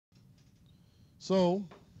So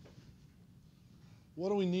what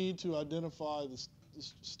do we need to identify the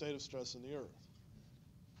state of stress in the Earth?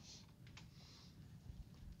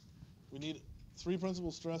 We need three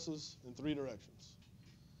principal stresses in three directions.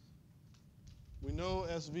 We know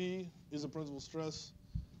SV is a principal stress.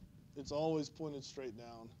 It's always pointed straight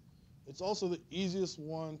down. It's also the easiest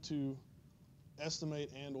one to estimate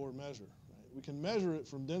and or measure. Right? We can measure it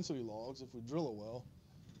from density logs if we drill a well,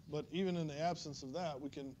 but even in the absence of that, we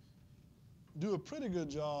can do a pretty good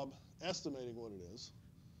job estimating what it is,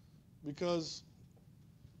 because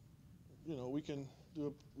we can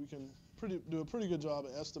do a pretty good job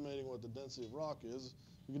at estimating what the density of rock is.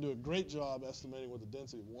 We can do a great job estimating what the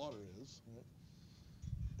density of water is,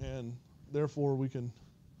 right? And therefore we can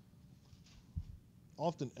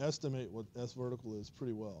often estimate what S vertical is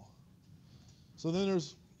pretty well. So then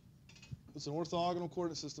it's an orthogonal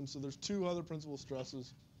coordinate system, so there's two other principal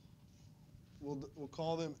stresses. We'll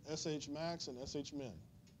call them SH max and SH min.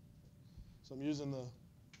 So I'm using the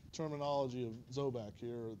terminology of Zoback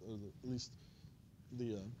here, or at least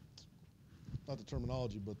the, not the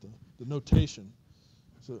terminology, but the notation.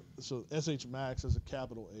 So SH max is a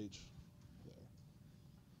capital H there.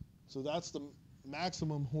 So that's the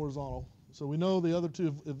maximum horizontal. So we know the other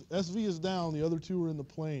two, if SV is down, the other two are in the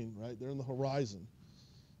plane, right? They're in the horizon.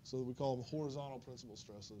 So we call them horizontal principal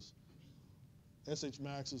stresses. SH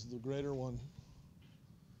max is the greater one.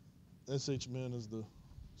 SH min is the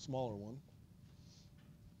smaller one.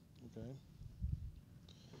 Okay.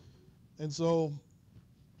 And so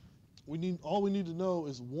all we need to know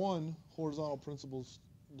is one horizontal principal's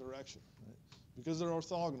direction, right? Because they're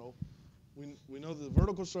orthogonal, we know that the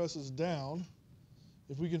vertical stress is down.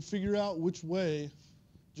 If we can figure out which way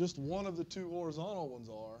just one of the two horizontal ones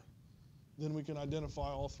are, then we can identify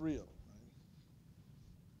all three of them.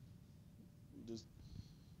 Right? Just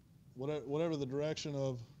whatever the direction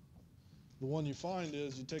of the one you find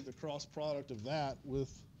is, you take the cross product of that with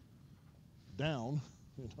down,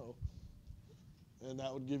 and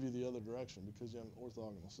that would give you the other direction because you have an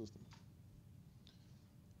orthogonal system.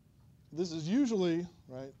 This is usually,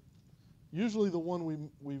 right, usually the one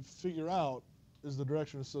we figure out is the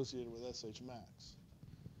direction associated with SH max.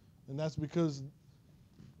 And that's because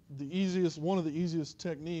one of the easiest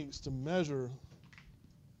techniques to measure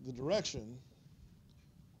the direction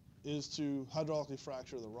is to hydraulically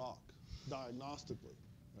fracture the rock diagnostically,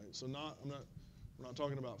 right? So we're not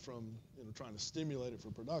talking about from trying to stimulate it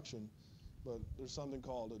for production, but there's something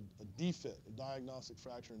called a DFIT, a diagnostic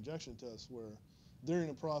fracture injection test, where during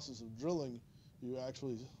the process of drilling, you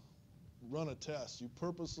actually run a test. You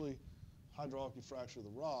purposely hydraulically fracture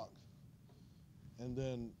the rock, and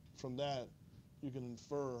then from that you can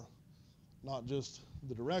infer not just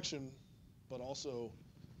the direction, but also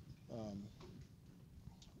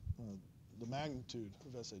the magnitude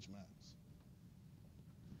of SH max.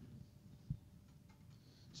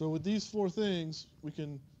 So with these four things, we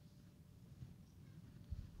can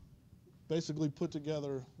basically put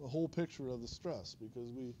together a whole picture of the stress,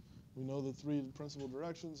 because we know the three principal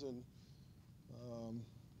directions, and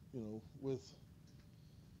we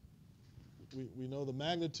know the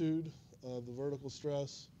magnitude of the vertical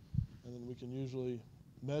stress, and then we can usually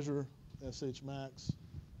measure SH max,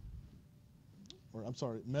 or I'm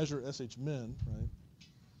sorry, measure SH min, right?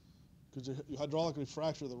 Because you hydraulically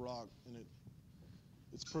fracture the rock, and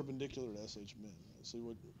it's perpendicular to SH min. Right?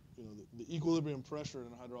 So the equilibrium pressure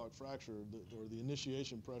in a hydraulic fracture, or the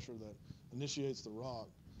initiation pressure that initiates the rock,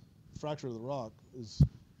 fracture of the rock, is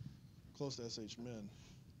close to SH min.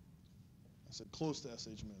 I said close to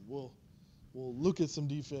SH min. We'll look at some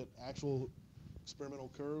DFIT actual experimental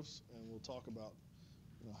curves, and we'll talk about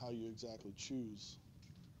how you exactly choose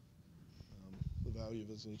the value of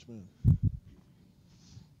SH min.